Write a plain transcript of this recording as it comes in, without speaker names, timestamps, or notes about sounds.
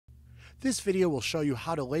This video will show you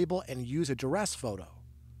how to label and use a Duress photo.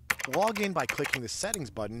 Log in by clicking the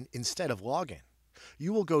Settings button instead of Login.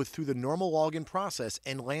 You will go through the normal login process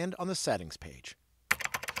and land on the Settings page.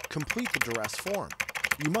 Complete the Duress form.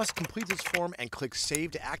 You must complete this form and click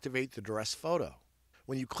Save to activate the Duress photo.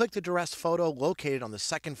 When you click the Duress photo located on the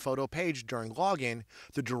second photo page during login,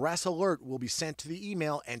 the Duress alert will be sent to the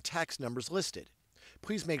email and text numbers listed.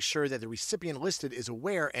 Please make sure that the recipient listed is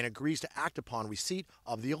aware and agrees to act upon receipt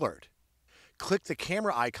of the alert. Click the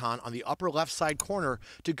camera icon on the upper left side corner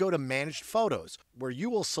to go to Managed Photos, where you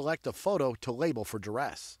will select a photo to label for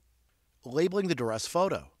Duress. Labeling the Duress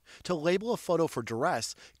photo. To label a photo for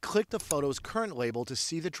Duress, click the photo's current label to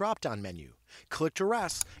see the drop-down menu. Click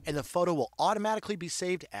Duress, and the photo will automatically be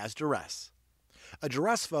saved as Duress. A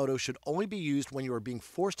Duress photo should only be used when you are being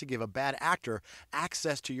forced to give a bad actor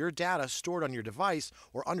access to your data stored on your device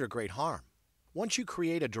or under great harm. Once you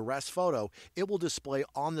create a Duress photo, it will display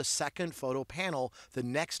on the second photo panel the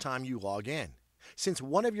next time you log in. Since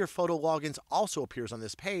one of your photo logins also appears on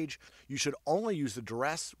this page, you should only use the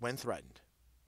Duress when threatened.